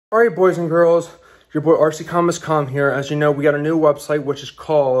All right, boys and girls, your boy RC Combos here. As you know, we got a new website, which is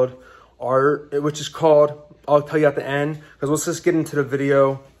called, I'll tell you at the end, because let's just get into the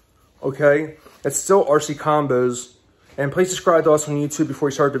video, okay? It's still RC Combos, and please subscribe to us on YouTube before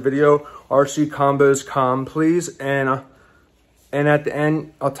you start the video, RC Combos, please, and at the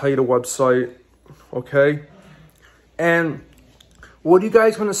end, I'll tell you the website, okay? And what do you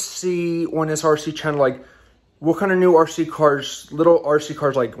guys want to see on this RC channel? Like, what kind of new RC cars, little RC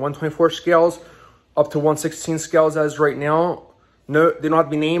cars, like 124 scales up to 116 scales as right now? No, they don't have to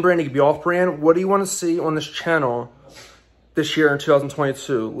be name brand, they can be off brand. What do you want to see on this channel this year in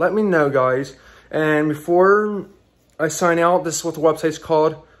 2022? Let me know, guys. And before I sign out, this is what the website's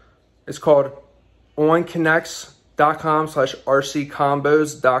called. It's called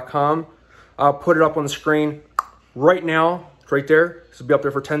onconnects.com/rccombos.com. I'll put it up on the screen right now. It's right there. This will be up there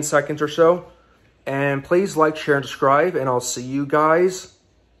for 10 seconds or so. And please like, share, and subscribe. And I'll see you guys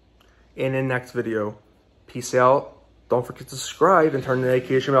in the next video. Peace out. Don't forget to subscribe and turn the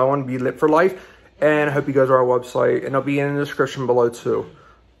notification bell on to be lit for life. And I hope you guys are on our website. And it'll be in the description below too.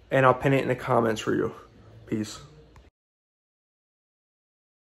 And I'll pin it in the comments for you. Peace.